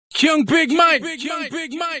Young Big Mike,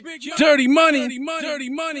 Dirty Money,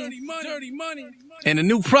 and a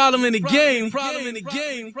new problem in the game.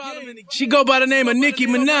 She go by the name of Nicki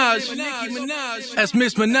Minaj. That's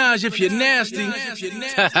Miss Minaj if you're nasty.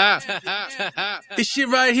 This shit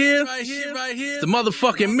right here, the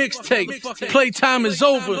motherfucking mixtape. Playtime is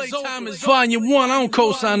over. Volume 1, I don't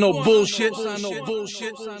co-sign no bullshit.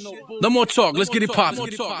 No more talk, let's get it poppin'.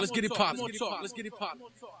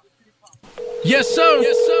 Yes sir,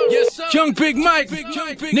 Young Big Mike,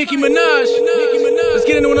 Nicki Minaj. Let's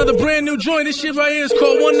get into another brand new joint. This shit right here is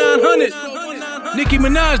called 1-900. Nicki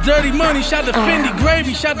Minaj, Dirty Money. Shout to Fendi,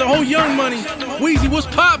 Gravy. Shout to whole Young Money. Weezy, what's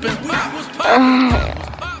poppin'?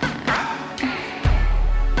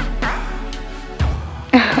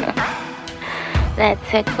 That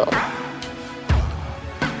tickles.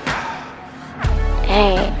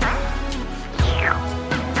 Hey,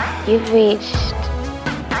 you've reached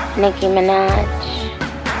Nicki Minaj,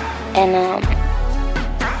 and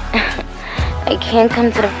I can't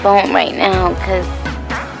come to the phone right now because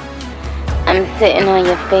I'm sitting on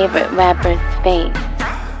your favorite rapper's face.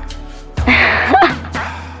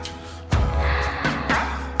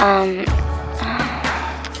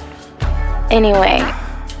 Anyway,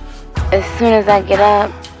 as soon as I get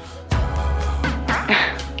up,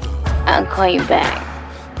 I'll call you back.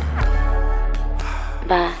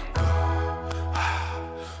 Bye.